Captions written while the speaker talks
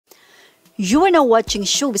You are now watching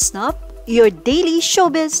Showbiz Snap, your daily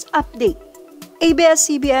showbiz update.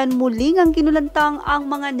 ABS-CBN muling ang kinulantang ang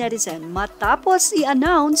mga netizen matapos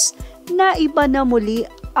i-announce na iba na muli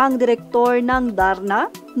ang direktor ng Darna.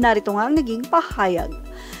 Narito nga ang naging pahayag.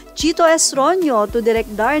 Chito S. Ronyo to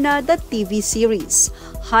direct Darna, the TV series.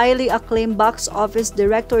 Highly acclaimed box office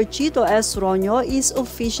director Chito S. Ronyo is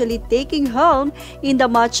officially taking helm in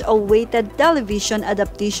the much-awaited television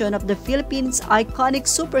adaptation of the Philippines' iconic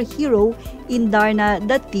superhero in Darna,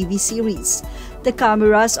 the TV series. The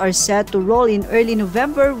cameras are set to roll in early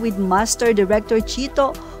November with Master Director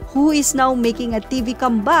Chito, who is now making a TV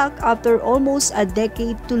comeback after almost a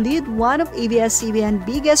decade to lead one of ABS-CBN's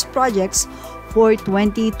biggest projects for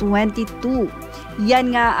 2022.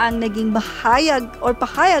 Yan nga ang naging pahayag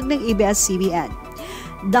ng ABS-CBN.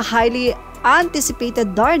 The highly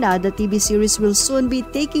anticipated Darna, the TV series, will soon be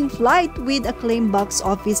taking flight with acclaimed box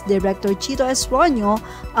office director Chito S. Ronyo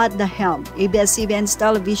at the helm. ABS-CBN's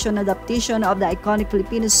television adaptation of the iconic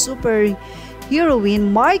Filipino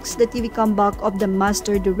superheroine marks the TV comeback of the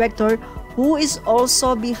master director, who is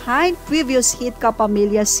also behind previous hit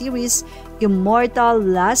Kapamilya series Immortal,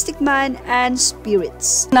 Lastic Man, and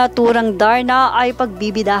Spirits. Naturang Darna ay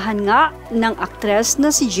pagbibidahan nga ng aktres na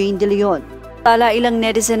si Jane De Leon. Tala ilang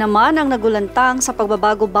netizen naman ang nagulantang sa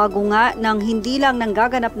pagbabago-bago nga ng hindi lang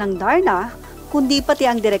nanggaganap ng Darna, kundi pati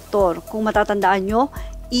ang direktor. Kung matatandaan nyo,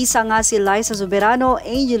 isa nga si Liza Soberano,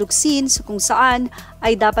 Angel Luxin, kung saan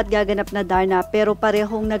ay dapat gaganap na Darna, pero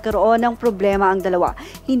parehong nagkaroon ng problema ang dalawa.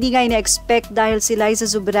 Hindi nga ina-expect dahil si Liza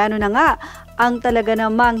Soberano na nga ang talaga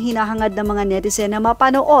namang hinahangad ng mga netizen na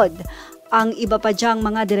mapanood. Ang iba pa dyang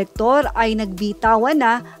mga direktor ay nagbitawan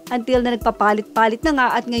na until na nagpapalit-palit na nga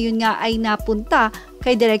at ngayon nga ay napunta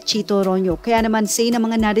kay Direk Chito Ronyo. Kaya naman say ng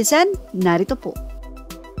mga netizen, narito po.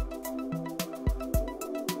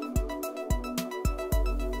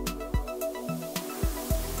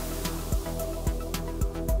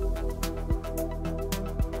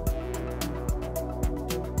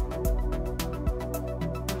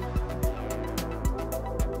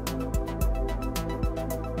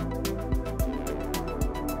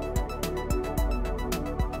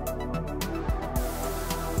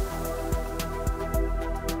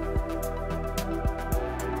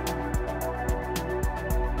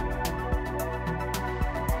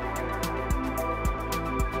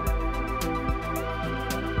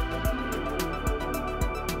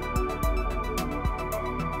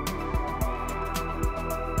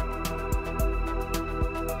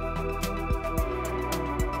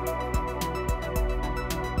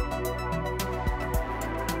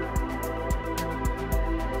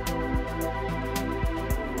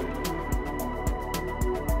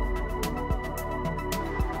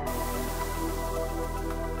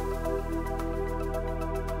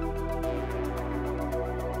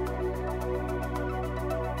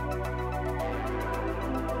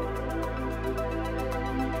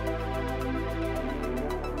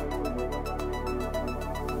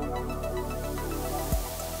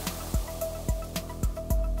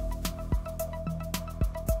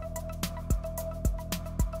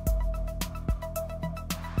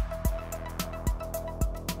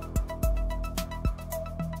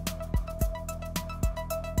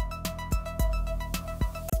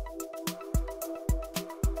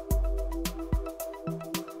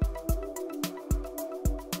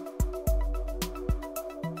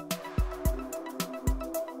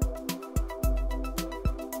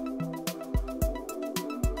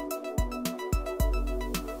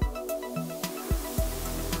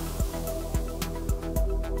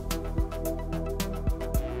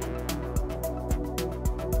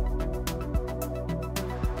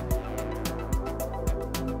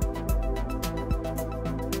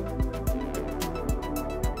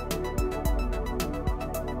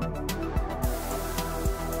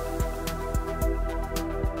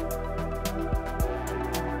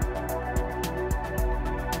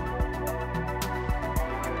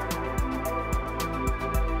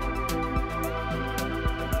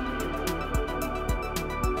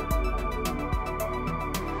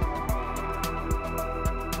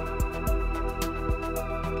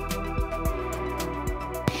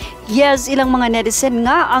 Yes, ilang mga netizen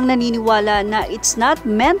nga ang naniniwala na it's not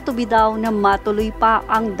meant to be daw na matuloy pa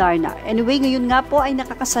ang Darna. Anyway, ngayon nga po ay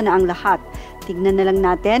nakakasana ang lahat. Tignan na lang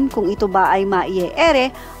natin kung ito ba ay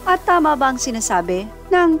maiere at tama ba ang sinasabi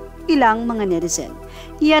ng ilang mga netizen.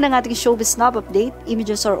 Yan ang ating Showbiz Snap update.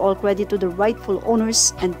 Images are all credit to the rightful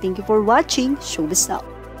owners, and thank you for watching Showbiz Snap.